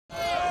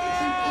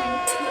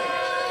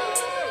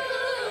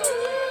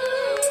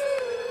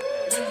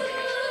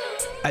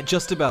At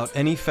just about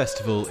any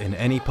festival in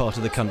any part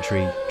of the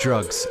country,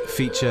 drugs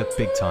feature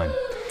big time,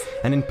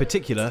 and in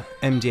particular,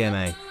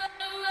 MDMA.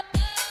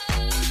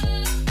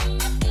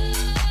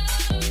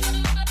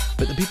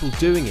 But the people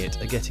doing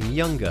it are getting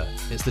younger.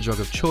 It's the drug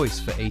of choice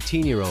for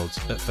 18-year-olds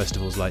at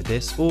festivals like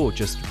this, or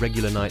just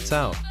regular nights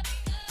out.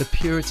 The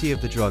purity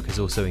of the drug has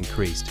also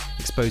increased,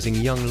 exposing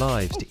young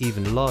lives to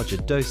even larger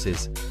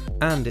doses.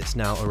 And it's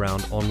now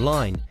around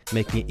online,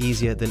 making it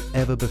easier than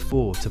ever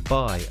before to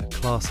buy a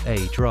Class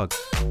A drug.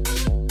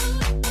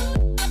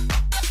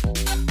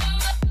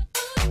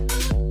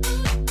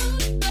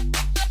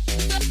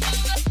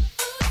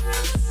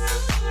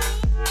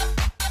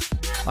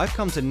 I've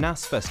come to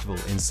NAS Festival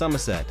in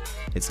Somerset.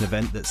 It's an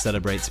event that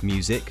celebrates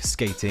music,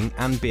 skating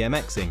and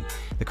BMXing.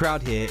 The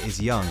crowd here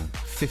is young.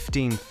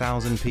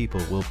 15,000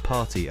 people will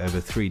party over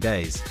 3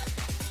 days.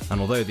 And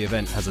although the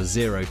event has a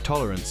zero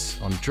tolerance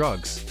on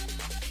drugs,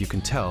 you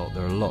can tell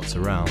there are lots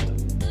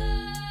around.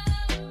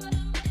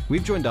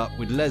 We've joined up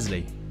with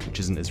Leslie, which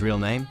isn't his real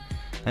name,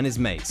 and his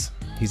mates.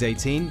 He's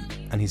 18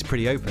 and he's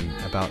pretty open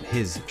about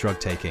his drug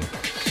taking.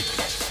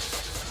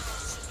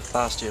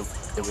 Last year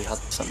we had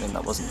something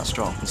that wasn't that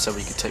strong, and so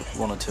we could take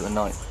 1 or 2 a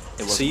night.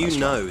 So you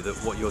know that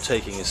what you're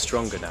taking is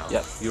stronger now?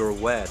 Yeah. You're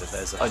aware that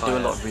there's a I do a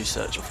lot of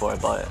research before I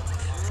buy it.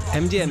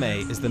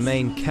 MDMA is the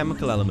main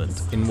chemical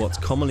element in what's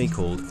commonly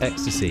called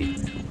ecstasy.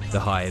 The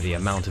higher the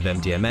amount of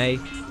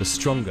MDMA, the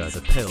stronger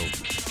the pill.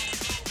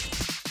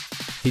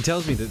 He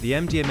tells me that the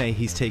MDMA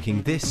he's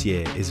taking this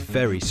year is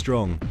very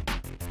strong.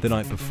 The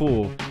night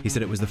before, he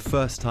said it was the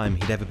first time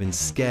he'd ever been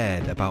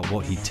scared about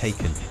what he'd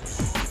taken.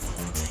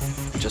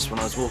 Just when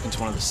I was walking to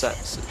one of the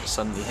sets, it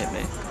suddenly hit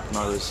me, and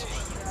I was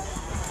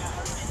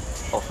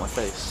off my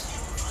face.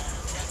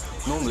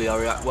 Normally I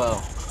react well.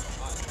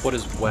 What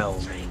does well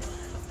mean?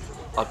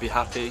 I'd be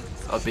happy,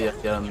 I'd be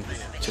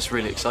just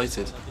really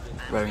excited,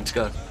 raring to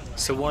go.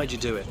 So why'd you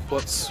do it?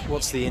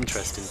 What's the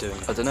interest in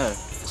doing it? I don't know,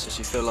 it's just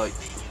you feel like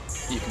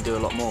you can do a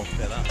lot more.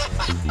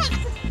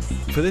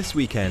 For this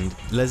weekend,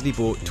 Leslie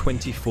bought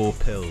 24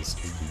 pills.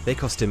 They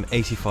cost him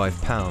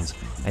 £85,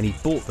 and he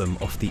bought them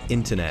off the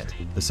internet,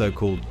 the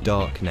so-called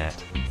dark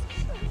net.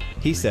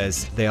 He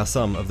says they are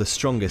some of the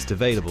strongest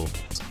available,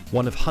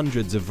 one of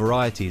hundreds of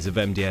varieties of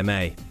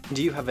MDMA.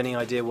 Do you have any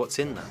idea what's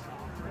in that?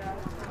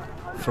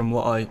 From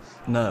what I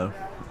know.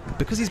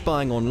 Because he's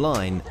buying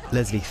online,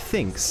 Leslie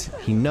thinks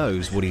he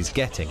knows what he's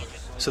getting.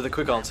 So the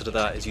quick answer to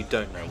that is you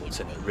don't know what's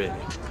in it, really?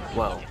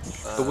 Well...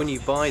 but when you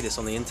buy this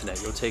on the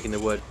internet, you're taking the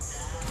word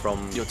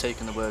from... You're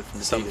taking the word from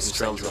the some dealer who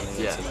stranger sells on it,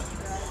 the internet.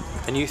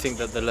 And you think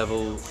that the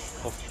level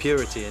of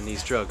purity in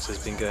these drugs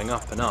has been going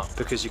up and up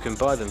because you can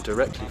buy them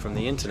directly from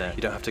the internet.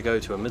 You don't have to go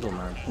to a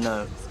middleman.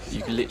 No,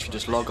 you can literally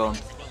just log on,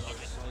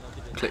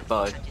 click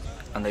buy,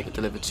 and they get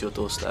delivered to your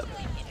doorstep.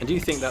 And do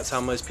you think that's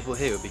how most people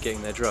here would be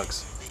getting their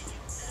drugs?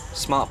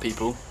 Smart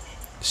people,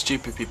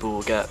 stupid people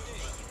will get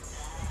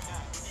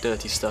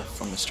dirty stuff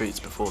from the streets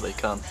before they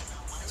come.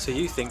 So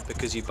you think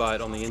because you buy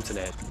it on the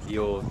internet,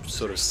 you're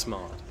sort of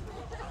smart?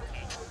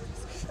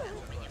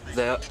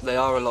 They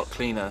are a lot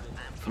cleaner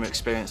from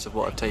experience of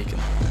what I've taken.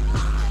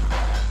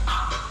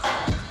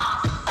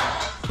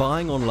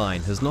 Buying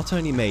online has not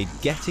only made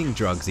getting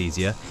drugs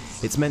easier,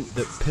 it's meant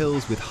that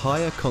pills with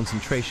higher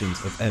concentrations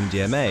of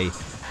MDMA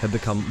have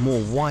become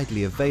more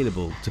widely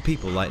available to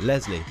people like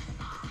Leslie.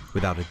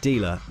 Without a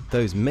dealer,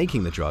 those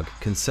making the drug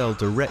can sell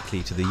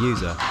directly to the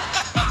user.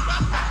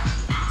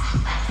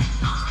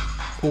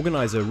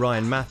 Organiser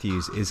Ryan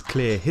Matthews is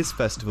clear his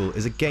festival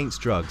is against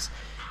drugs,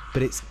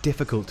 but it's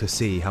difficult to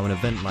see how an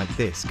event like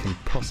this can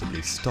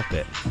possibly stop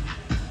it.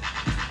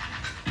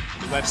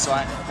 The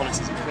website, the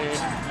policies are clear,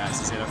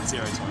 it's a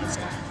zero tolerance.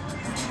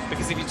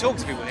 Because if you talk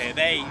to people here,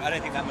 I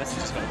don't think that message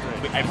has got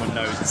through. Everyone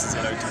knows it's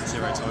a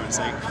zero tolerance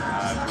thing.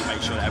 We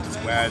make sure that everyone's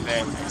aware of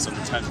it, it's on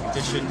the terms and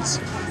conditions,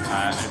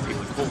 and if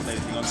people report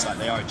anything on site,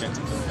 they are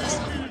ejected from the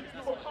festival.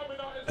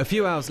 A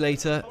few hours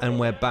later, and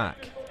we're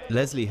back.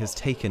 Leslie has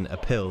taken a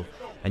pill,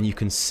 and you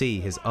can see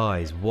his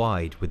eyes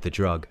wide with the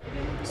drug.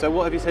 So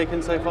what have you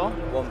taken so far?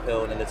 1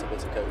 pill and a little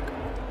bit of coke.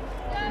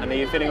 And are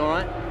you feeling all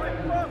right?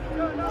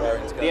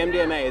 The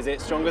MDMA, is it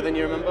stronger than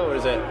you remember, or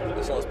is it?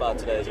 It's not as bad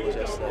today as it was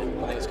yesterday.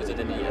 I think it's because I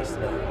didn't eat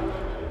yesterday.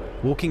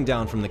 Walking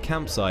down from the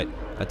campsite,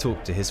 I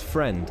talked to his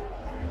friend.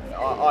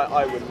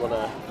 I wouldn't want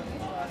to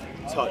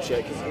touch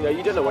it, because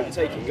you don't know what you're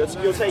taking.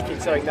 You're taking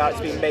something that's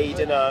been made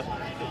in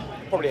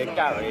probably a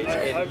garage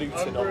in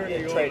Luton on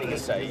a training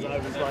estate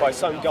by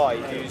some guy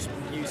who's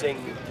using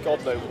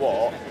God knows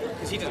what,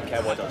 because he doesn't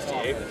care what it does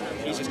to you,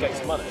 he's just getting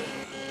some money.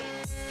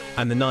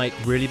 And the night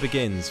really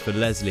begins for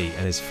Leslie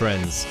and his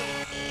friends.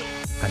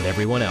 And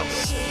everyone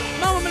else.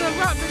 Mum, I'm in a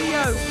rap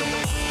video!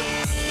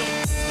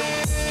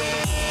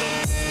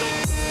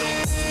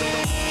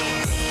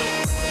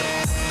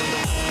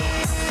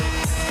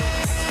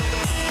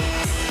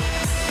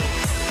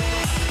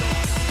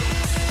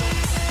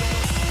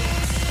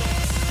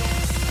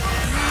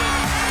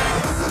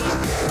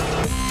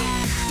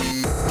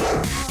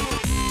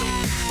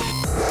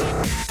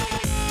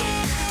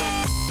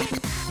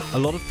 A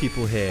lot of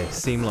people here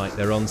seem like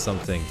they're on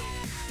something.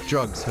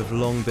 Drugs have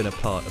long been a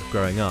part of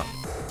growing up,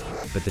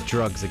 but the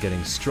drugs are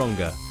getting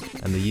stronger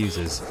and the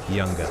users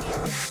younger.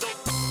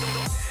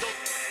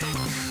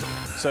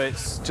 So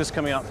it's just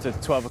coming up to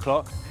 12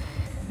 o'clock.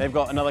 They've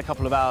got another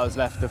couple of hours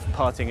left of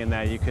partying in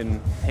there. You can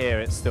hear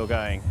it's still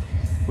going.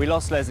 We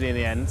lost Leslie in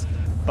the end,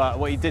 but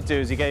what he did do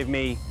is he gave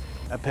me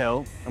a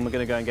pill, and we're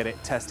going to go and get it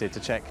tested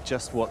to check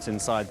just what's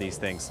inside these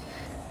things.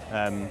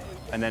 And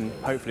then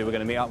hopefully we're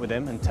going to meet up with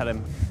him and tell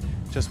him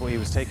just what he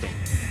was taking.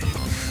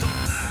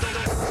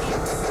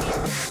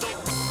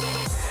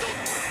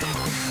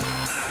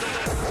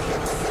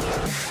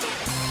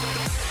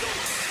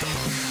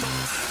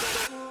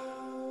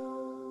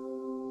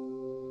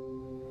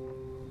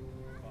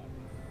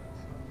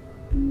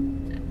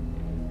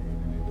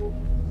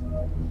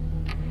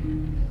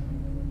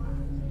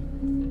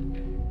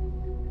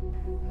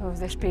 Oh,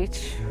 this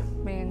beach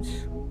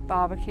means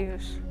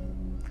barbecues,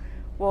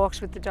 walks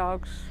with the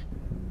dogs,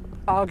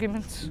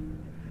 arguments,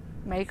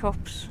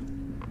 makeups,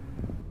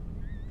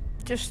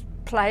 just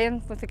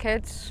playing with the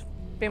kids,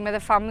 being with the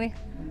family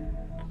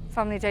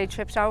day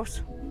trips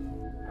out.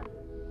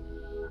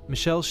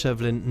 Michelle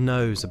Shevlin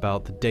knows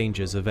about the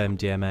dangers of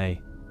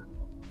MDMA.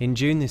 In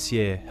June this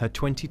year, her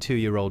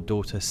 22-year-old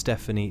daughter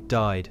Stephanie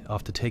died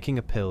after taking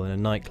a pill in a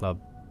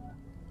nightclub.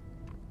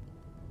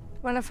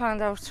 When I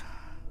found out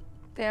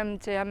the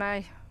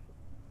MDMA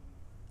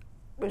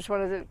was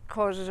one of the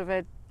causes of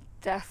her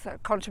death,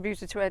 that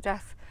contributed to her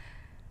death,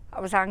 I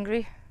was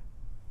angry,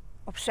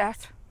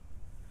 upset,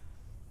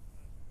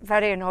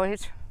 very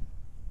annoyed.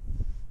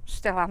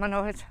 Still am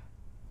annoyed.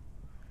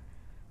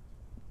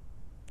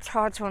 It's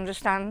hard to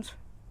understand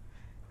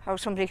how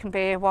somebody can be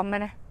here 1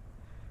 minute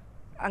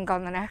and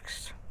gone the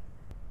next.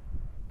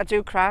 I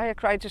do cry. I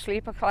cry to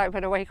sleep. I cry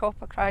when I wake up.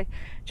 I cry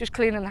just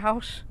cleaning the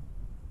house.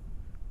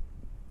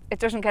 It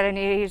doesn't get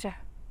any easier,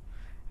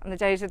 and the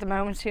days at the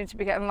moment seem to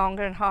be getting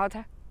longer and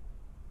harder.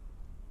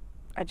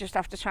 I just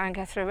have to try and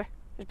get through it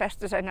as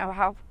best as I know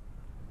how.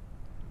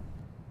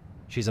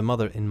 She's a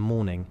mother in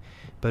mourning,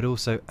 but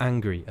also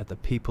angry at the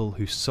people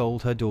who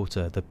sold her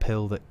daughter the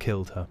pill that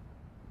killed her.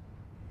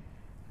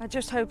 I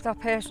just hope that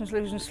person's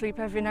losing sleep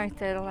every night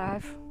they're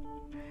alive,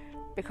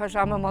 because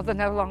I'm a mother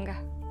no longer.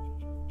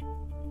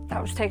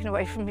 That was taken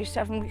away from me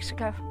 7 weeks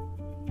ago.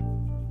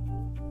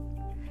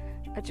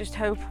 I just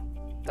hope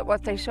that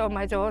what they saw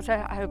my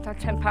daughter, I hope that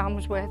 £10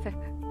 was worth it.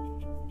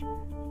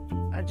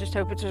 I just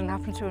hope it doesn't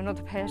happen to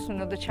another person,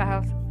 another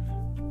child,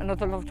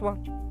 another loved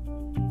one.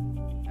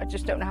 I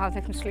just don't know how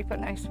they can sleep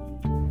at night.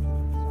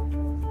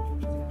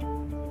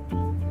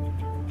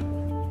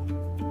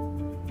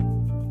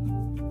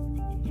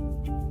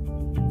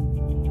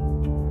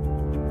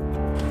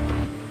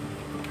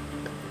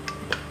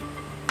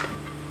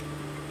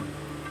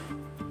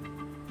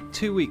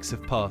 Two weeks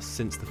have passed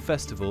since the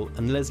festival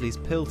and Leslie's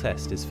pill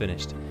test is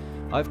finished.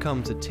 I've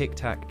come to Tic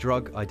Tac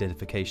Drug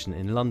Identification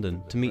in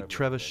London to meet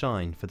Trevor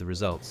Shine for the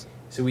results.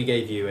 So we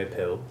gave you a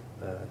pill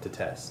to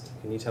test.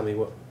 Can you tell me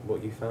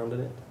what you found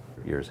in it?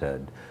 Yours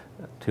had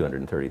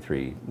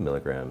 233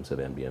 milligrams of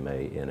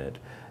MDMA in it,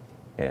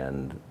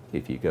 and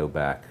if you go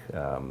back,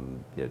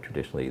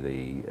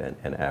 traditionally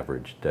an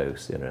average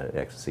dose in an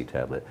ecstasy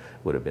tablet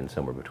would have been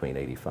somewhere between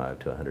 85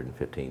 to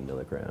 115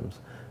 milligrams.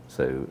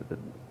 So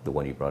the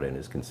one you brought in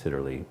is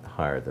considerably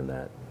higher than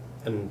that.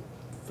 And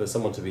for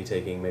someone to be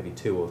taking maybe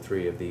 2 or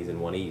 3 of these in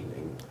one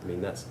evening, I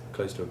mean, that's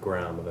close to a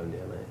gram of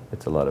MDMA.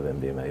 It's a lot of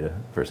MDMA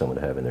for someone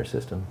to have in their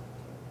system.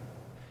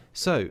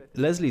 So,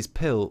 Leslie's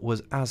pill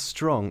was as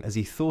strong as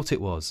he thought it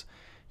was.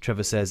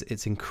 Trevor says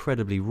it's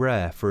incredibly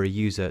rare for a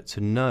user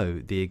to know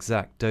the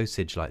exact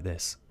dosage like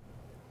this.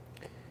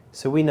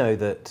 So we know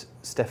that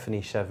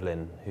Stephanie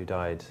Shevlin, who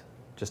died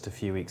just a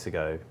few weeks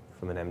ago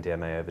from an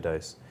MDMA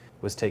overdose,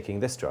 was taking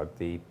this drug,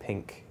 the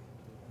pink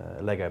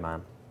Lego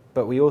Man.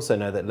 But we also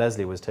know that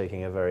Leslie was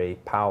taking a very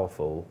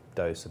powerful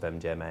dose of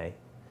MDMA,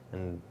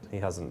 and he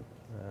hasn't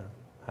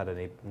had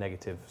any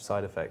negative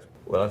side effects.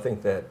 Well, I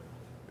think that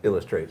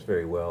illustrates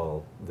very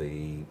well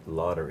the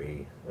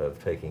lottery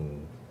of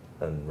taking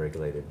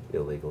unregulated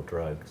illegal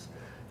drugs.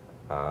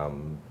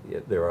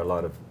 There are a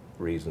lot of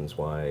reasons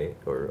why,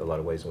 or a lot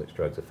of ways in which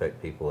drugs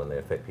affect people, and they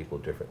affect people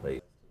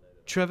differently.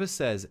 Trevor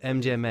says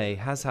MDMA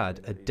has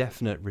had a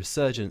definite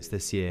resurgence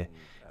this year,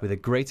 with a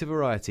greater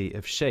variety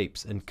of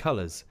shapes and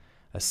colours,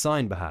 a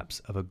sign perhaps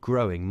of a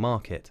growing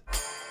market.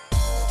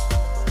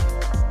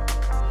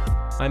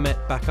 I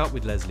met back up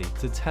with Leslie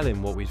to tell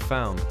him what we'd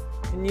found.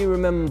 Can you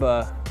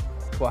remember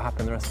what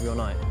happened the rest of your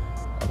night?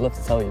 I'd love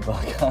to tell you, but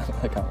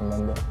I can't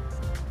remember.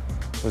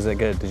 Was it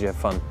good? Did you have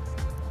fun?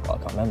 Well, I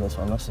can't remember,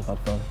 so I must have had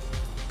fun.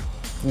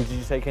 Did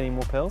you take any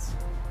more pills?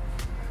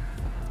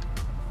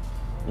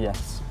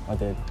 Yes, I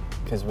did.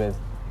 Because with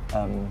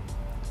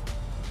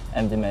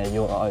MDMA,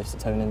 your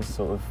isotonins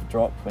sort of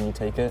drop when you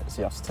take it, so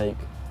you have to take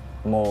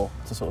more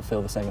to sort of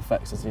feel the same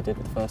effects as you did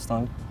with the first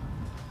time.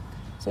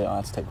 So yeah, I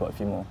had to take quite a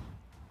few more.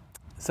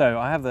 So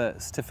I have the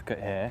certificate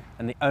here,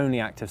 and the only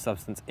active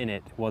substance in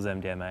it was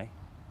MDMA.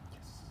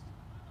 Yes.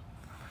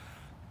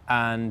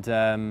 And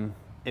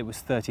it was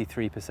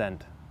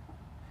 33%.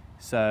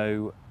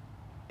 So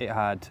it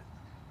had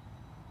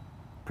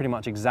pretty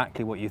much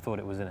exactly what you thought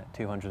it was in it,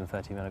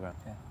 230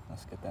 milligrams. Yeah,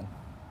 that's good then.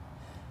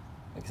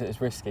 Because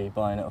it's risky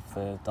buying it off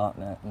the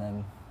darknet and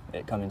then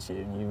it coming to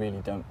you and you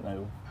really don't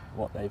know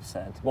what they've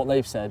said. What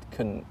they've said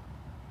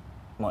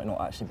might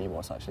not actually be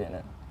what's actually in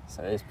it.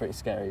 So it is pretty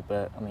scary,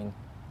 but I mean,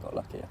 got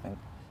lucky, I think.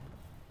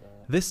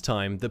 This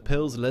time, the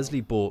pills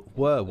Leslie bought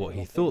were what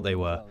he thought they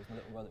were,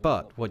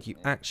 but what you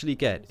actually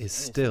get is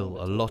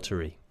still a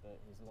lottery.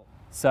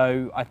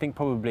 So I think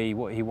probably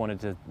what he wanted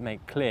to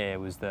make clear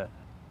was that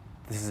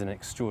this is an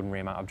extraordinary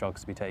amount of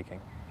drugs to be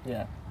taking.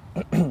 Yeah.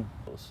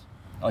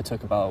 I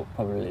took about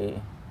probably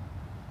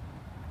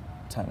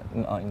 10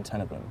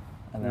 of them.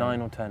 And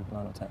 9 or 10?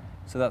 9 or 10.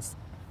 So that's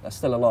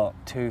still a lot.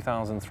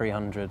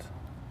 2,300.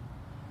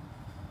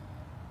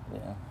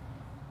 Yeah.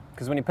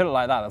 Because when you put it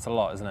like that, that's a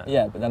lot, isn't it?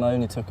 Yeah, but then I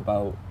only took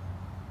about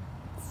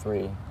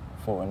 3,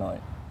 4 a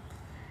night.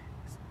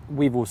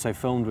 We've also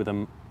filmed with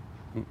a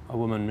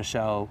woman,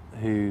 Michelle,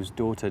 whose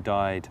daughter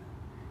died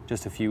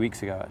just a few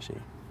weeks ago,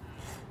 actually.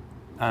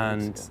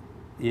 And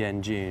yeah,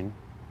 in June.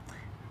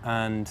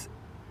 And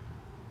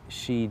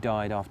she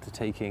died after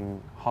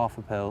taking half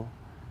a pill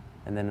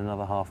and then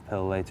another half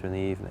pill later in the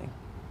evening.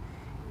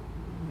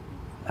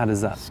 How does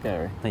that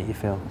make you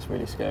feel? It's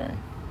really scary.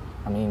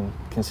 I mean,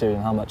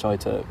 considering how much I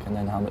took and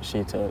then how much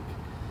she took,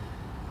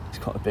 it's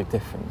quite a big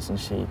difference, and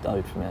she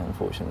died from it,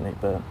 unfortunately,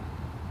 but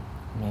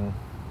I mean...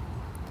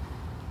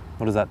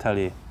 What does that tell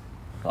you?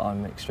 That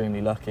I'm extremely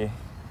lucky,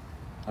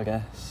 I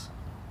guess.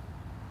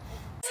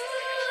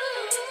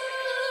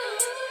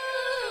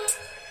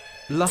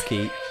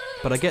 Lucky,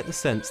 but I get the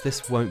sense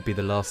this won't be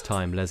the last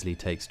time Leslie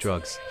takes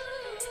drugs.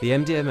 The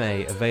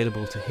MDMA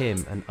available to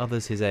him and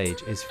others his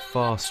age is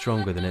far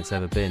stronger than it's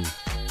ever been,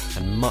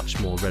 and much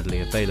more readily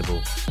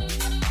available.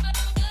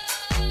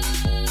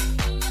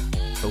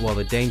 But while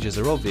the dangers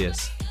are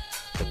obvious,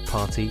 the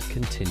party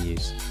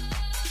continues.